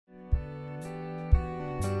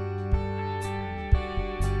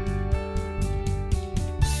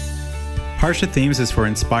Parsha Themes is for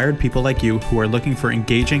inspired people like you who are looking for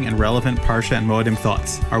engaging and relevant Parsha and Moedim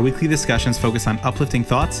thoughts. Our weekly discussions focus on uplifting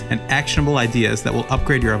thoughts and actionable ideas that will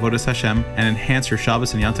upgrade your Avodas Hashem and enhance your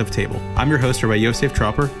Shabbos and Yom Tov table. I'm your host, Rabbi Yosef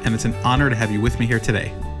Tropper, and it's an honor to have you with me here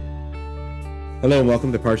today. Hello and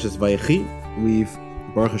welcome to Parshas Vayechi. We've,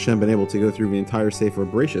 Baruch Hashem, been able to go through the entire Sefer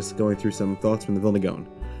Bereshis, going through some thoughts from the Vilna Gaon.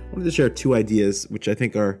 I wanted to share two ideas which I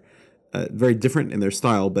think are very different in their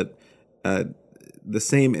style, but the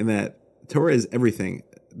same in that Torah is everything.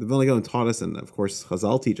 The Vilna Gaon taught us, and of course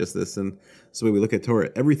Chazal teach us this, and it's the way we look at Torah.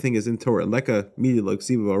 Everything is in Torah. Leka, Midi,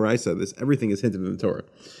 Loksiva, Oraisa. Everything is hinted in the Torah.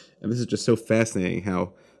 And this is just so fascinating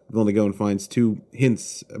how Vilna Gaon finds two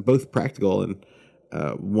hints, both practical and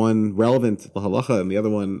one relevant to the halacha, and the other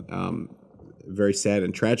one very sad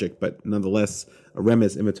and tragic, but nonetheless a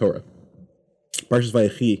remez in the Torah. Parshas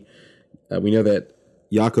Vayechi, we know that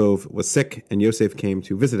Yaakov was sick and Yosef came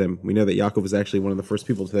to visit him. We know that Yaakov was actually one of the first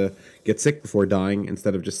people to get sick before dying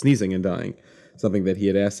instead of just sneezing and dying, something that he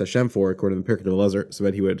had asked Hashem for according to the Pirkei Elazar, so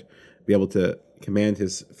that he would be able to command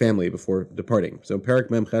his family before departing. So Perek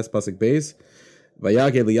Mem Ches Pasuk Beis,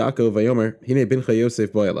 Vayage liYaakov Vayomer Hine bincha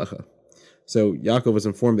Yosef bo alecha. So Yaakov was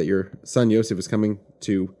informed that your son Yosef was coming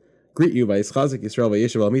to greet you. Vayischazik Yisrael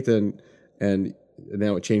Vayeshev al Mita, and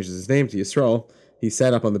now it changes his name to Yisrael. He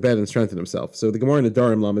sat up on the bed and strengthened himself. So the Gemara in the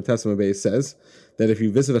Darim Lamed Tesam Beis says that if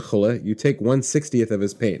you visit a chula, you take 1/60th of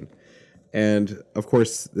his pain. And of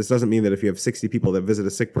course, this doesn't mean that if you have 60 people that visit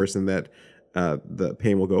a sick person that the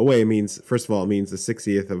pain will go away. It means, first of all, it means the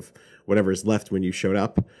 60th of whatever is left when you showed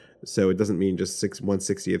up. So it doesn't mean just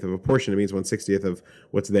 1/60th of a portion. It means 1/60th of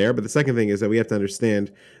what's there. But the second thing is that we have to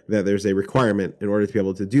understand that there's a requirement in order to be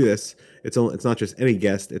able to do this. It's not just any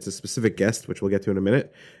guest. It's a specific guest, which we'll get to in a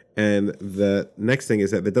minute. And the next thing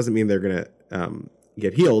is that doesn't mean they're going to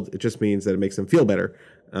get healed. It just means that it makes them feel better.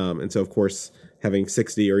 And so, of course, having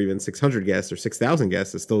 60 or even 600 guests or 6,000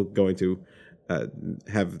 guests is still going to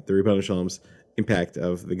have the Ribono Shel Olam's impact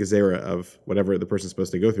of the gezerah of whatever the person's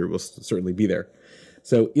supposed to go through will certainly be there.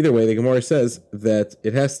 So either way, the Gemara says that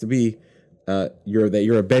it has to be you're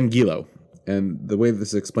a Ben Gilo. And the way that this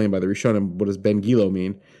is explained by the Rishonim, what does Ben Gilo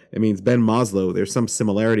mean? It means Ben Maslow. There's some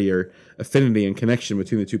similarity or affinity and connection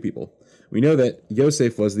between the two people. We know that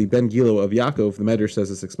Yosef was the Ben Gilo of Yaakov. The Medrash says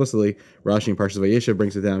this explicitly. Rashi in Parshas Vayeshev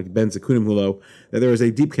brings it down, Ben Zekunim Hulo, that there was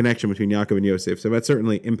a deep connection between Yaakov and Yosef. So that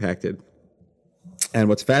certainly impacted. And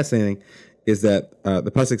what's fascinating is that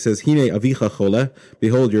the pasuk says, Hine avicha chole,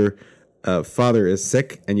 behold, your father is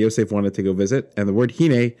sick, and Yosef wanted to go visit. And the word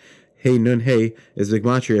Hine, Hey Nun Hey, is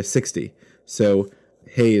Bigmatria 60. So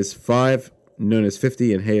Hey is 5, Nun is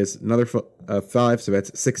 50, and Hey is another 5, so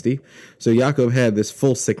that's 60. So Yaakov had this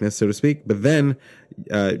full sickness, so to speak. But then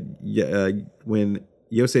when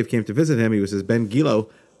Yosef came to visit him, he was his Ben Gilo.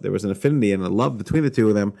 There was an affinity and a love between the two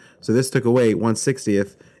of them. So this took away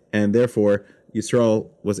 1/60th, and therefore Yisrael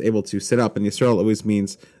was able to sit up. And Yisrael always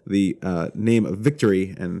means the name of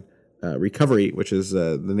victory and recovery, which is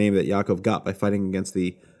the name that Yaakov got by fighting against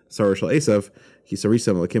the Sarah Shel Esav,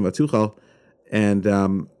 Hisarisam Lakim Atuchal. And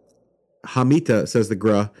Hamita, says the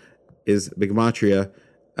Gra, is Bigmatria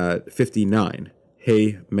 59.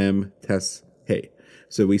 Hey, Mem, Tes, Hey.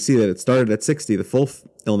 So we see that it started at 60, the full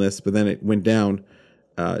illness, but then it went down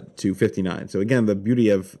to 59. So again, the beauty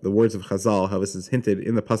of the words of Chazal, how this is hinted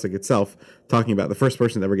in the pasuk itself, talking about the first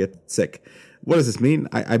person to ever get sick. What does this mean?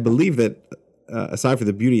 I believe that aside from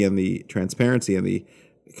the beauty and the transparency and the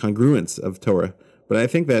congruence of Torah, but I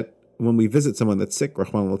think that when we visit someone that's sick,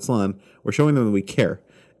 Rahman al-Islan, we're showing them that we care.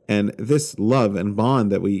 And this love and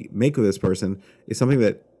bond that we make with this person is something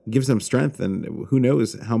that gives them strength, and who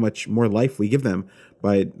knows how much more life we give them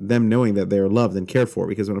by them knowing that they are loved and cared for.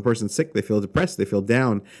 Because when a person's sick, they feel depressed, they feel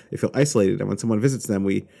down, they feel isolated, and when someone visits them,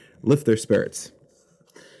 we lift their spirits.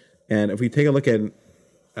 And if we take a look at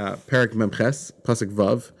Perek Mem Ches, Pasuk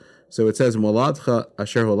Vav, so it says, Moladcha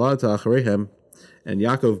asher holadta acharehem, and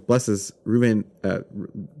Yaakov blesses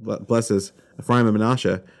blesses Ephraim and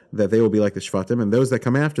Menashe, that they will be like the Shvatim, and those that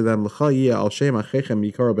come after them, they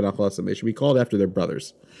should be called after their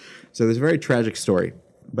brothers. So there's a very tragic story.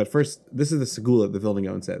 But first, this is the segula the Vilna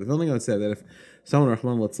Gaon said. The Vilna Gaon said that if someone,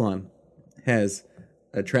 Rahman al-Islan, has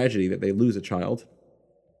a tragedy that they lose a child,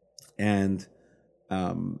 and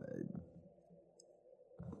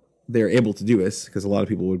they're able to do this, because a lot of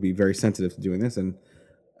people would be very sensitive to doing this, and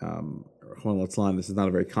Rahman al-Islan, this is not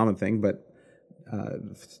a very common thing, but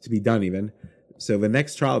to be done even. So the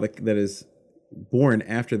next child that is born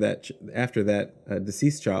after that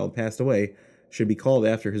deceased child passed away should be called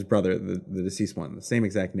after his brother, the deceased one, the same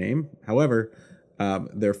exact name. However,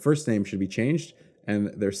 their first name should be changed, and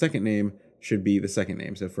their second name should be the second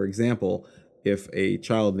name. So, for example, if a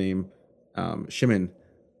child named Shimon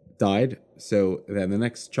died, so then the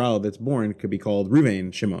next child that's born could be called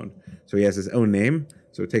Ruvain Shimon. So he has his own name,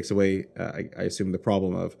 so it takes away, I assume, the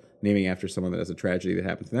problem of naming after someone that has a tragedy that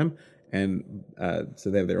happened to them, and so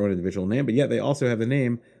they have their own individual name, but yet they also have the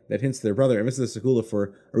name that hints to their brother, and this is a segula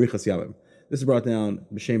for Arichas Yamim. This is brought down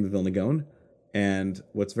b'shem the Vilna Gaon, and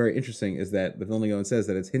what's very interesting is that the Vilna Gaon says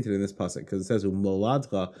that it's hinted in this pasuk, because it says,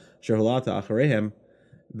 U'moladcha sheholata acharehem,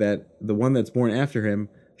 that the one that's born after him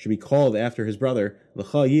should be called after his brother,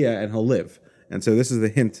 L'cha yiyah, and he'll live. And so this is the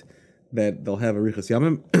hint that they'll have Arichas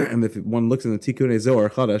Yamim, and if one looks in the Tikkunei Zohar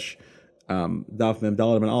Chadash, Daf Mem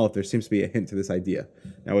Daled Ben Aleph, there seems to be a hint to this idea.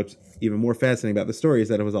 Now, what's even more fascinating about the story is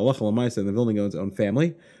that it was Halacha L'maisa in the Vilna Gaon's own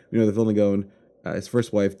family. We know the Vilna Gaon, his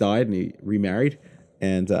first wife died and he remarried,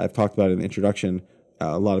 and I've talked about it in the introduction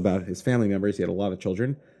a lot about his family members. He had a lot of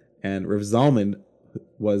children, and Rav Zalman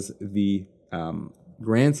was the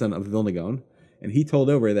grandson of the Vilna Gaon, and he told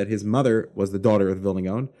over that his mother was the daughter of the Vilna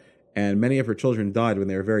Gaon, and many of her children died when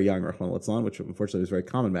they were very young, Rachmana litzlan, which unfortunately was very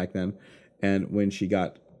common back then. And when she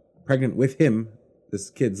got pregnant with him, this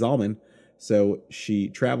kid Zalman, so she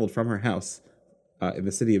traveled from her house in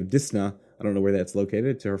the city of Disna, I don't know where that's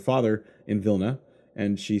located, to her father in Vilna,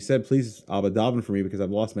 and she said, please, Abba, daven for me because I've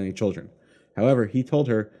lost many children. However, he told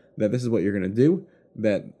her that this is what you're going to do,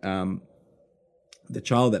 that the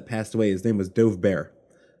child that passed away, his name was Dov Ber.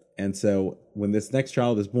 And so when this next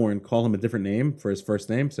child is born, call him a different name for his first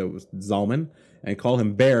name, so it was Zalman, and call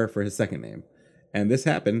him Ber for his second name. And this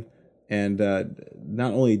happened, and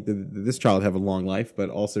not only did this child have a long life, but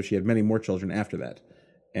also she had many more children after that.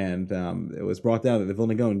 And it was brought down that the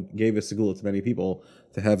Vilna Gaon gave a segula to many people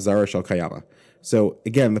to have Zara Shal Kayama. So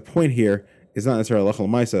again, the point here is not necessarily Halacha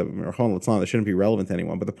L'maisa or Rachmana litzlan that shouldn't be relevant to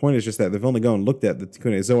anyone, but the point is just that the Vilna Gaon looked at the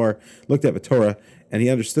Tikkunei Zohar, looked at the Torah, and he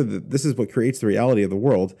understood that this is what creates the reality of the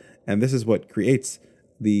world, and this is what creates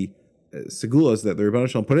the segulas that the Rebbeinu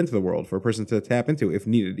Shalom put into the world for a person to tap into if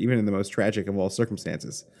needed, even in the most tragic of all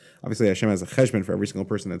circumstances. Obviously, Hashem has a cheshbon for every single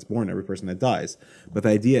person that's born, every person that dies, but the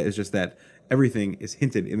idea is just that everything is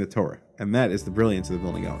hinted in the Torah, and that is the brilliance of the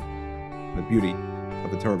Vilna Gaon, the beauty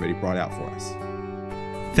of the Torah that he brought out for us.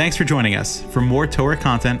 Thanks for joining us. For more Torah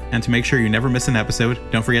content and to make sure you never miss an episode,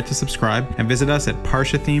 don't forget to subscribe and visit us at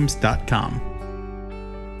parshathemes.com.